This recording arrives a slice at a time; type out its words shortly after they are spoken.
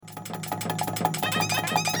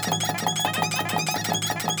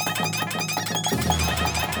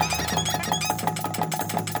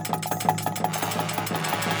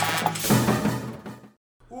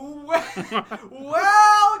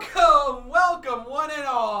Welcome, one and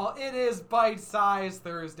all. It is Bite Size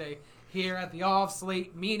Thursday here at the Off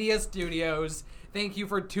Slate Media Studios. Thank you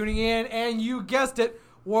for tuning in, and you guessed it,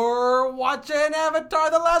 we're watching Avatar: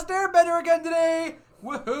 The Last Airbender again today.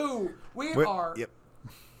 Woohoo! Yep.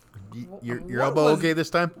 Your elbow okay this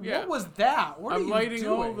time? Yeah. What was that? What are you doing? I'm lighting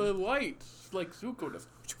all the lights like Zuko does.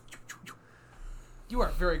 You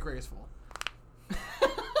are very graceful.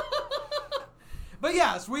 But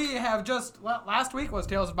yes, we have just... Last week was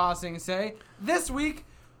Tales of Ba Sing Se. This week,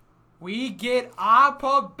 we get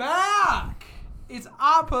Appa back. It's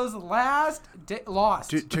Appa's last day...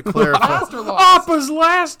 Lost. To clarify... Last or lost? Appa's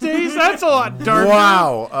last days? That's a lot darker.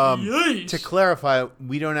 Wow. To clarify,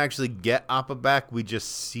 we don't actually get Appa back. We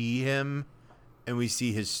just see him, and we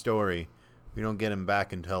see his story. We don't get him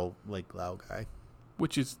back until, like, Lao Guy.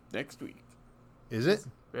 Which is next week. Is it?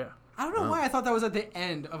 Yeah. I don't know why I thought that was at the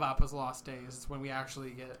end of Appa's Lost Days when we actually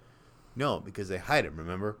get it. No, because they hide him,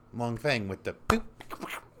 remember? Long Fang with the...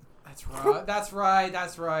 That's right.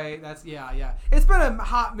 Yeah. It's been a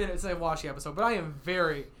hot minute since I watched the episode, but I am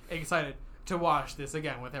very excited to watch this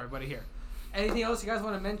again with everybody here. Anything else you guys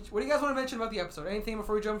want to mention? What do you guys want to mention about the episode? Anything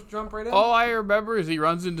before we jump right in? All I remember is he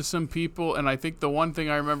runs into some people, and I think the one thing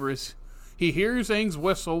I remember is he hears Aang's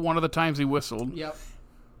whistle one of the times he whistled. Yep.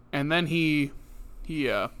 And then he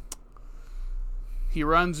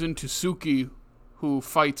runs into Suki, who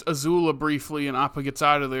fights Azula briefly, and Appa gets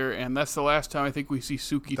out of there, and that's the last time I think we see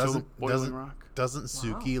Suki till the Boiling Rock. Doesn't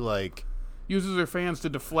Suki, uses her fans to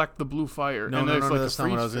deflect the blue fire. No, that's not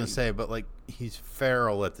what I was going to say, but, he's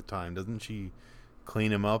feral at the time. Doesn't she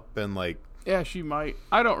clean him up and, Yeah, she might.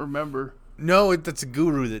 I don't remember. No, that's a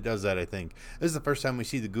guru that does that, I think. This is the first time we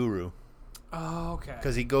see the guru. Oh, okay.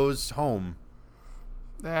 Because he goes home.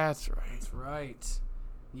 That's right. That's right.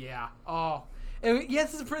 Yeah. Oh. And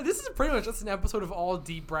this is pretty much just an episode of all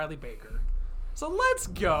D. Bradley Baker. So let's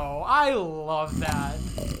go. I love that.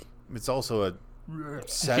 It's also a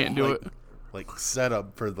setup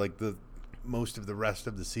for the most of the rest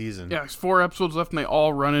of the season. Yeah, there's 4 episodes left and they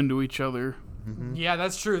all run into each other. Mm-hmm. Yeah,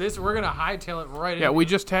 that's true. We're gonna hightail it right. Yeah, we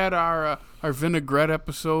just had our vinaigrette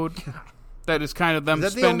episode. That is kind of them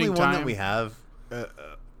spending time. Is that the only one that we have?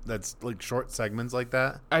 That's short segments like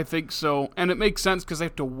that. I think so, and it makes sense because they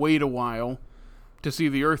have to wait a while to see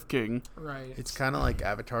the Earth King. Right. It's kind of like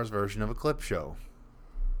Avatar's version of a clip show.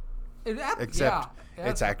 Except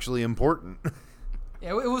it's actually important.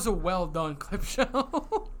 Yeah, it was a well-done clip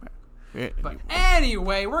show. Yeah, but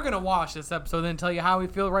anyway, we're going to watch this episode and tell you how we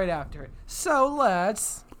feel right after it. So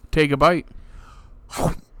let's... take a bite.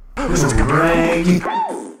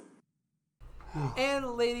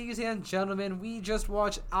 And ladies and gentlemen, we just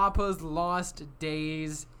watched Appa's Lost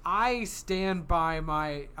Days. I stand by my...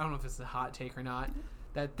 I don't know if this is a hot take or not.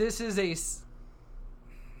 That this is a...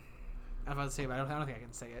 I'm about to say it, but I don't think I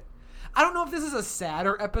can say it. I don't know if this is a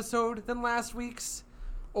sadder episode than last week's.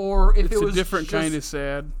 Or if it was a different kind of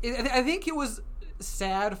sad. I think it was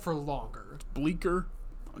sad for longer. It's bleaker.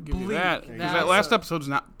 I'll give you that. Because that last episode's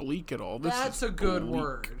not bleak at all. That's a good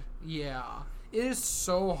word. Yeah. It is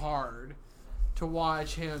so hard to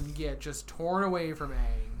watch him get just torn away from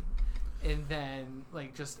Aang, and then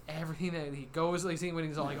just everything that he goes seeing when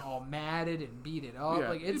he's all matted and beaten up.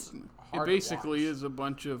 Yeah, it's hard. It basically is a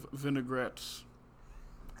bunch of vinaigrettes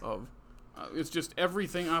of. It's just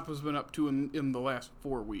everything Appa's been up to in the last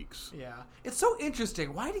 4 weeks. Yeah, it's so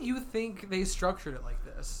interesting. Why do you think they structured it like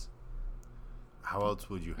this? How else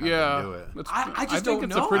would you have to do it? I just think don't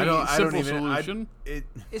it's know. a pretty simple solution.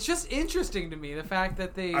 It's just interesting to me the fact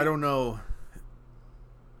that they. I don't know.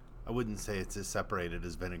 I wouldn't say it's as separated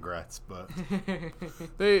as vinaigrettes, but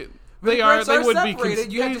they would separated.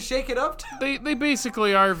 be. You have to shake it up. They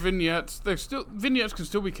basically are vignettes. Vignettes can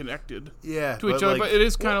still be connected. Yeah, to each other, but it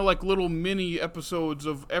is kind of like little mini episodes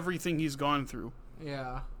of everything he's gone through.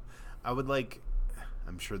 Yeah, I would like.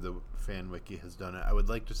 I'm sure the fan wiki has done it. I would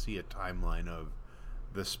like to see a timeline of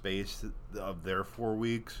the space of their 4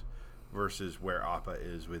 weeks versus where Appa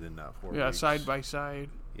is within that 4 weeks. Yeah, side by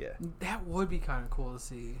side. Yeah, that would be kind of cool to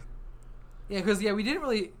see. Yeah, because we didn't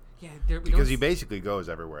really. Yeah, because he basically goes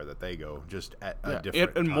everywhere that they go, just at a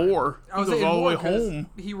different and time. more. He goes all the way home.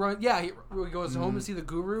 He goes home to see the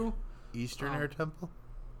guru. Eastern Air Temple.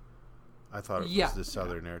 I thought it was the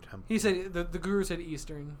Southern Air Temple. He said the guru said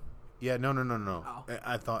Eastern. Yeah, no. Oh.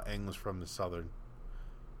 I thought Aang was from the Southern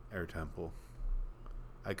Air Temple.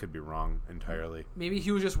 I could be wrong entirely. Maybe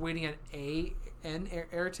he was just waiting at an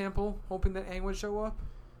air temple, hoping that Aang would show up.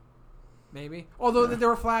 Maybe. Although there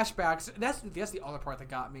were flashbacks. That's the other part that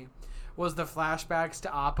got me. was the flashbacks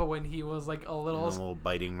to Appa when he was like a little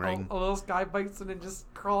biting ring. A little sky bison and just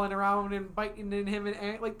crawling around and biting in him.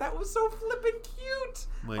 And like, that was so flippin' cute.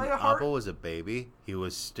 When My Appa heart... was a baby, he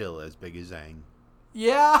was still as big as Aang.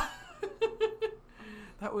 Yeah.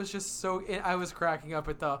 That was just so... I was cracking up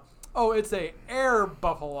at the... Oh, it's a air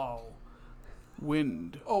buffalo.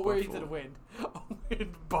 Wind. Oh, where he buffalo. did wind. Oh,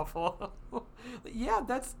 wind buffalo. Yeah,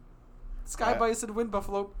 that's sky bison, wind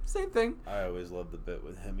buffalo. Same thing. I always love the bit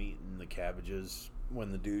with him eating the cabbages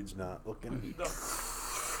when the dude's not looking.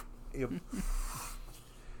 Yep.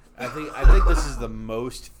 I think this is the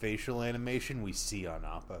most facial animation we see on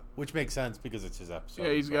Appa, which makes sense because it's his episode.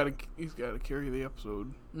 Yeah, he's got to carry the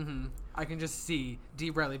episode. Mm-hmm. I can just see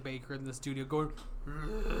D. Bradley Baker in the studio going.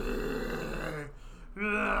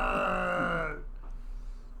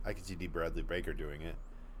 I can see D. Bradley Baker doing it,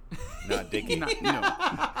 not Dickie. No.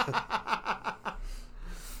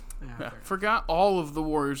 Yeah, forgot all of the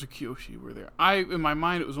Warriors of Kyoshi were there. In my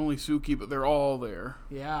mind, it was only Suki, but they're all there.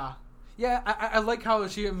 Yeah. Yeah, I like how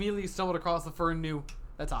she immediately stumbled across the fur and knew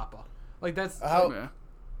that's Appa. Like, that's... How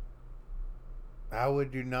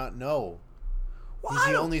would you not know? Well, He's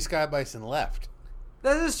the only sky bison left.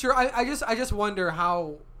 That is true. I just wonder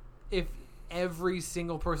how... If every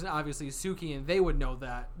single person, obviously Suki, and they would know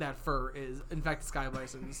that fur is, in fact, the sky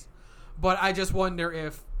bison's. But I just wonder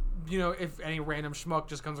if, if any random schmuck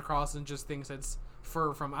just comes across and just thinks it's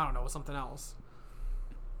fur from, I don't know, something else.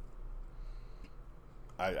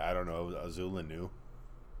 I don't know. Azula knew.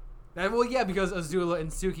 Well, yeah, because Azula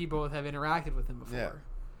and Suki both have interacted with him before. Yeah.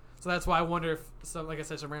 So that's why I wonder if, like I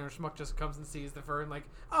said, some random schmuck just comes and sees the fur and like,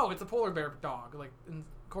 oh, it's a polar bear dog, like in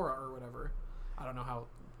Korra or whatever. I don't know how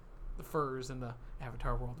the furs in the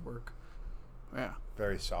Avatar world work. Yeah.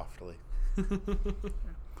 Very softly.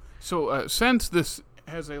 So since this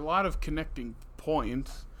has a lot of connecting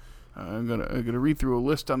points, I'm gonna read through a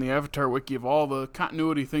list on the Avatar wiki of all the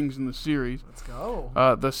continuity things in the series. Let's go.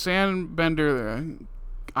 The Sandbender,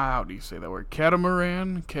 how do you say that word?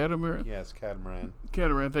 Catamaran? Yes, catamaran.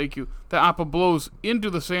 Catamaran, thank you. The Appa blows into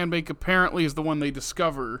the sandbank apparently is the one they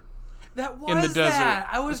discover. That was in the desert. that.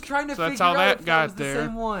 I was trying to figure that's how out that if got that was there. The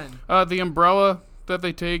same one. The umbrella that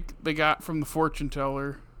they got from the fortune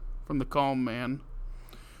teller, from the calm man.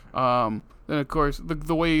 Then of course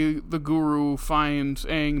the way the guru finds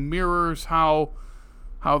Aang mirrors how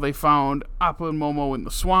they found Appa and Momo in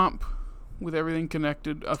the swamp, with everything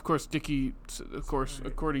connected. Of course, Dickie. Of course,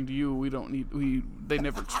 according to you, they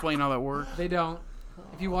never explain how that works. They don't.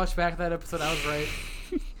 If you watch back that episode, I was right.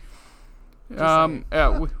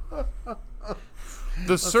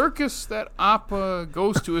 The circus that Appa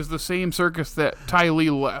goes to is the same circus that Ty Lee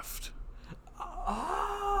left.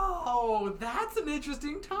 Oh, that's an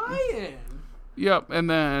interesting tie-in. Yep, and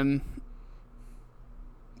then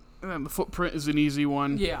the footprint is an easy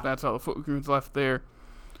one. Yeah. That's how the footprint's left there.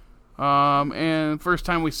 And first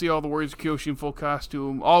time we see all the Warriors of Kyoshi in full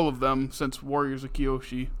costume, all of them since Warriors of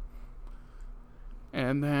Kyoshi.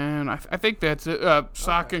 And then I think that's it.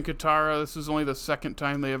 Sokka and Katara, this is only the second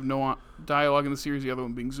time they have no dialogue in the series, the other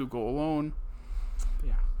one being Zuko alone.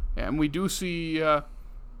 Yeah. And we do see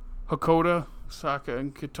Hakoda, Sokka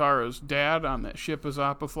and Katara's dad, on that ship as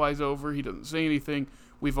Appa flies over. He doesn't say anything.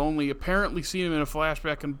 We've only apparently seen him in a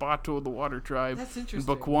flashback in Bato, the Water Tribe. That's interesting. In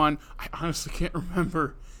Book 1. I honestly can't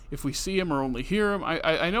remember if we see him or only hear him.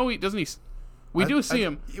 I know he doesn't. We do see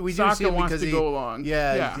him. We do Sokka see him wants because to go along.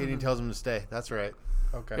 Yeah, and he tells him to stay. That's right.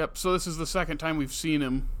 Okay. Yep. So this is the second time we've seen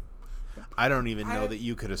him. I don't even know that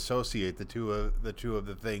you could associate the two of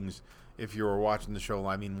the things if you were watching the show.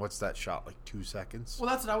 I mean, what's that shot, like 2 seconds? Well,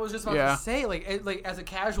 that's what I was just about to say. Like as a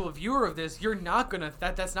casual viewer of this, you're not gonna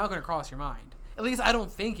that's not gonna cross your mind. At least I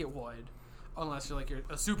don't think it would, unless you're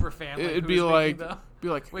a super fan. Like, It'd be like,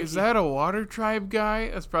 is that a Water Tribe guy?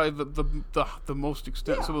 That's probably the most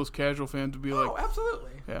extensive of those casual fans would be like. Oh,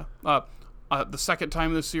 absolutely. Yeah. The second time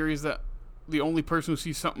in this series that the only person who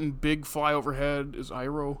sees something big fly overhead is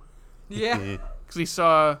Iroh. Yeah. Because he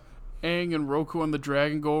saw Aang and Roku on the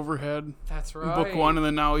dragon go overhead. That's right. In Book 1, and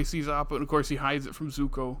then now he sees Appa, and of course he hides it from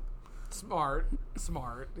Zuko. Smart.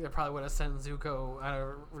 They probably would have sent Zuko out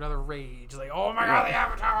of another rage. Like, oh my god, the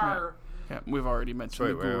Avatar! Yeah, we've already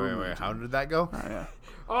mentioned Wait. How did that go? Yeah.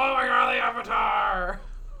 Oh my god, the Avatar!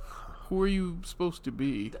 Who are you supposed to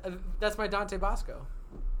be? That's my Dante Bosco.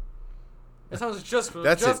 It sounds just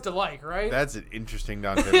alike, right? That's an interesting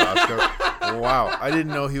Dante Bosco. Wow, I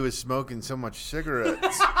didn't know he was smoking so much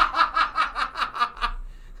cigarettes.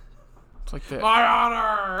 It's like that. My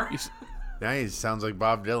honor! Now he sounds like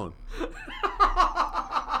Bob Dylan.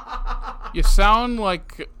 You sound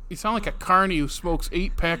like a carny who smokes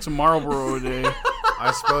 8 packs of Marlboro a day.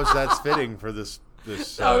 I suppose that's fitting for this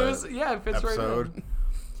this it fits episode. right in.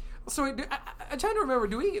 So I'm trying to remember.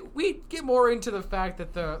 Do we get more into the fact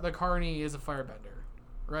that the Carney is a firebender,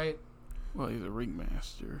 right? Well, he's a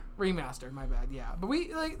ringmaster. Ringmaster, my bad. Yeah, but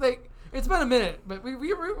we like it's been a minute, but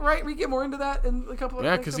we get more into that in a couple.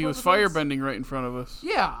 Yeah, because he was firebending right in front of us.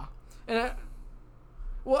 Yeah, and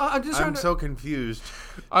I'm so confused.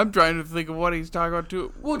 I'm trying to think of what he's talking about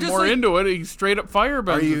too. Well, just more like, into it, he's straight up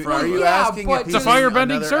firebending. Are you Yeah, asking but if he's it's a firebending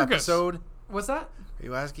in another circus. episode? What's that? Are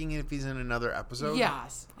you asking if he's in another episode?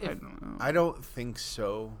 Yes. I don't know. I don't think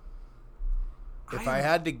so. If I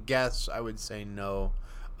had to guess, I would say no,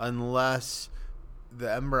 unless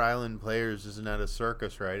the Ember Island Players isn't at a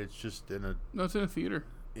circus, right? It's just in a... No, it's in a theater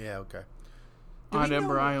Yeah, okay. on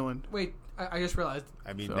Ember Island. Wait, I just realized.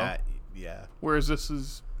 I mean, So? yeah. Whereas this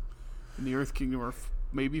is in the Earth Kingdom, or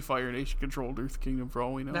maybe Fire Nation controlled Earth Kingdom for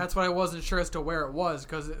all we know. That's what I wasn't sure as to where it was,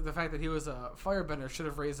 because the fact that he was a firebender should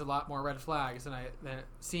have raised a lot more red flags than it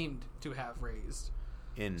seemed to have raised.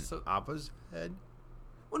 In Appa's head?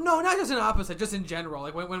 Well, no, not just in opposite, just in general.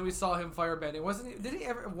 Like when we saw him firebending, did he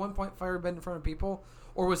ever at one point firebend in front of people,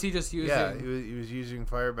 or was he just using? Yeah, he was using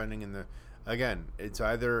firebending in the. Again, it's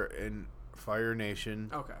either in Fire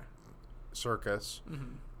Nation circus,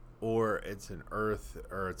 or it's an Earth,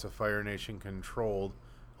 or it's a Fire Nation controlled.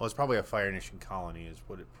 Well, it's probably a Fire Nation colony, is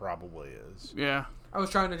what it probably is. Yeah. I was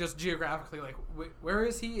trying to just geographically, like, where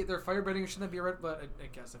is he? They're firebending, shouldn't that be a red? But I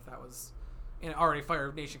guess if that was in an already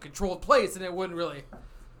Fire Nation controlled place, then it wouldn't really.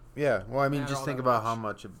 Yeah, well, I mean, matter just all think that about much. how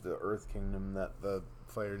much of the Earth Kingdom that the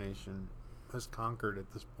Fire Nation has conquered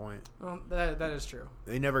at this point. Well, that is true.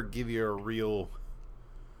 They never give you a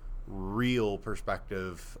real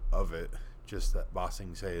perspective of it. Just that Ba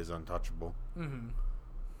Sing Se is untouchable. Mm-hmm.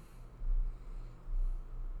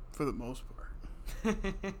 For the most part.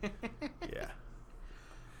 Yeah.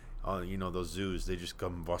 Oh, you know those zoos? They just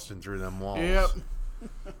come busting through them walls. Yep.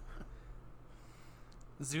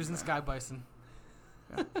 Zoos and sky bison.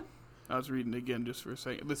 Yeah. I was reading again just for a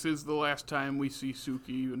second. This is the last time we see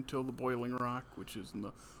Suki until the Boiling Rock, which is in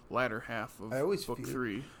the latter half of book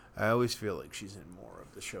 3. I always feel like she's in more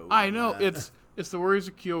of the show. I than know. that. It's the Warriors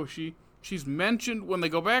of Kyoshi. She's mentioned when they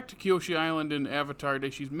go back to Kyoshi Island in Avatar Day.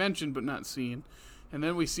 She's mentioned but not seen. And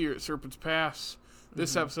then we see her at Serpent's Pass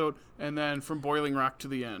this episode, and then from Boiling Rock to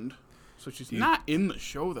the end. So she's not in the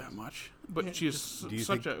show that much, but she has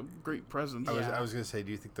such a great presence. I was going to say,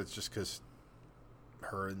 do you think that's just because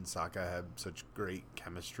her and Sokka have such great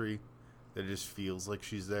chemistry that it just feels like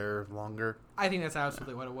she's there longer? I think that's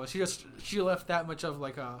absolutely what it was. She left that much of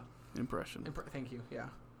like a impression. Thank you. Yeah.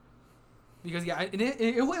 Because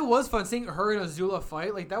it was fun seeing her and Azula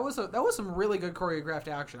fight. Like that was some really good choreographed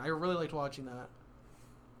action. I really liked watching that.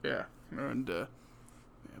 Yeah, and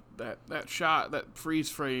that shot, that freeze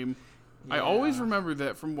frame, I always remember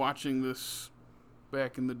that from watching this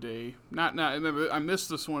back in the day. I missed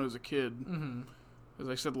this one as a kid. Mm-hmm. As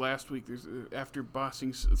I said last week, there's after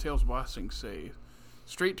Tales of Ba Sing Se,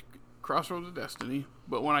 straight to Crossroads of Destiny.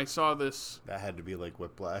 But when I saw this, That had to be like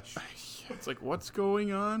Whiplash. it's like, what's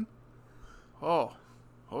going on? Oh,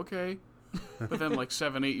 okay. But then, like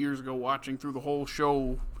 7-8 years ago, watching through the whole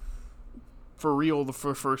show for real the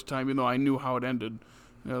first time, even though I knew how it ended,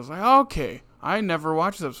 and I was like, okay, I never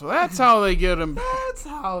watched them, so that's how they get him back. That's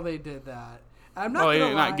how they did that. I'm not Well, they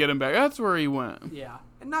gonna did lie. not get him back. That's where he went. Yeah,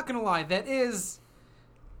 I'm not gonna lie. That is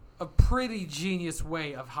a pretty genius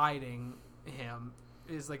way of hiding him.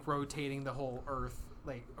 Is like rotating the whole Earth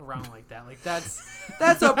like around like that. Like that's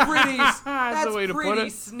a pretty that's the way to pretty put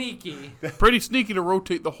it. sneaky. Pretty sneaky to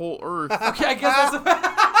rotate the whole Earth. Okay, I guess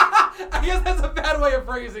that's a bad way of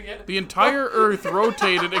phrasing it. The entire Earth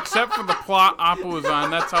rotated except for the plot Appa was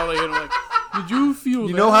on. That's how they hit him. Like, did you feel You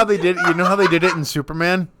that? know how they did? You know how they did it in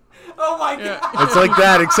Superman? Oh my Yeah. god! It's like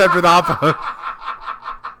that, except with Appa.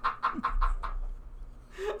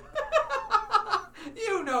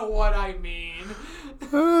 You know what I mean.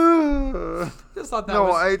 Just thought that No,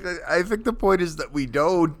 was I think the point is that we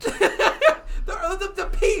don't.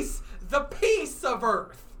 the piece of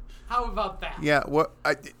Earth. How about that? Yeah.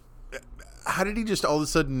 How did he just all of a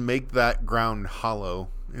sudden make that ground hollow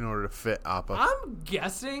in order to fit Appa? I'm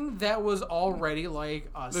guessing that was already like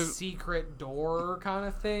a secret door kind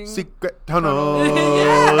of thing. Secret tunnel.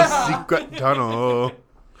 Yeah. Secret tunnel.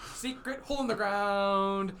 Secret hole in the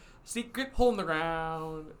ground. Secret hole in the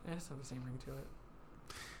ground. It has the same ring to it.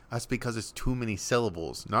 That's because it's too many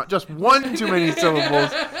syllables. Not just one too many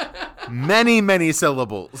syllables. Many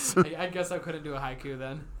syllables. I guess I couldn't do a haiku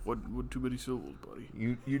then. What too many syllables,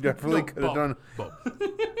 buddy? You definitely could have done.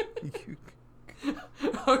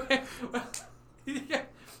 Okay. Well,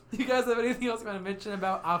 you guys have anything else you want to mention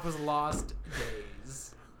about Appa's lost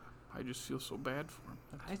days? I just feel so bad for him.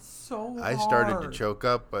 It's so I started to choke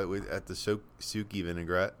up at the Suki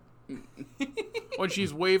vinaigrette. When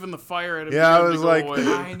she's waving the fire at him. Yeah, I was like...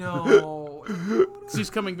 I know. She's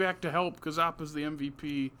coming back to help because Appa's the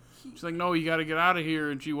MVP. She's like, no, you got to get out of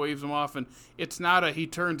here. And she waves him off. And it's not he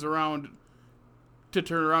turns around to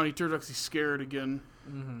turn around. He turns around because he's scared again.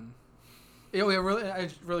 Mm-hmm. Yeah,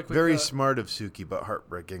 really quick. Very smart of Suki, but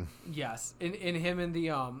heartbreaking. Yes. In him and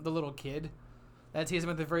the little kid. That teased him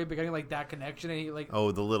at the very beginning, like that connection, and he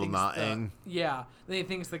the little not Aang. Yeah, then he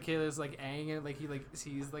thinks the kid is like Aang, and he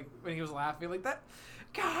sees when he was laughing like that.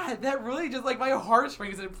 God, that really just my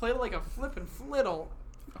heartstrings, and it played like a flippin' fliddle.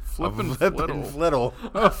 A flippin' fliddle.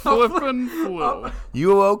 A flippin' fliddle.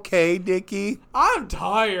 You okay, Dickie? I'm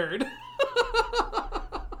tired.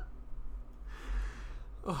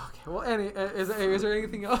 Okay. Well, is there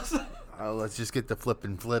anything else? Let's just get the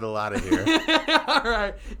flippin' fliddle out of here. All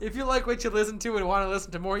right. If you like what you listen to and want to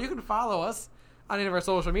listen to more, you can follow us on any of our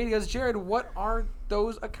social medias. Jared, what are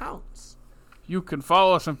those accounts? You can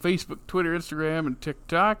follow us on Facebook, Twitter, Instagram, and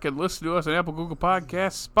TikTok, and listen to us on Apple, Google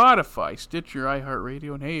Podcasts, Spotify, Stitcher,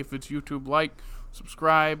 iHeartRadio, and hey, if it's YouTube, like,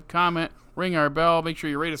 subscribe, comment, ring our bell, make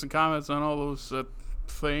sure you rate us and comments on all those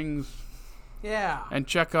things. Yeah. And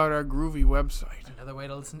check out our groovy website. Another way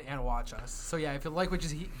to listen and watch us. So yeah, if you like what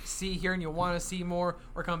you see here and you want to see more,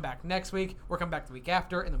 we're coming back next week. We're coming back the week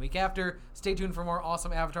after and the week after. Stay tuned for more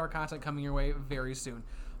awesome Avatar content coming your way very soon.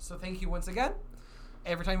 So thank you once again.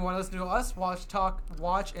 Every time you want to listen to us,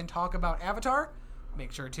 watch and talk about Avatar,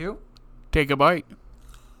 make sure to take a bite.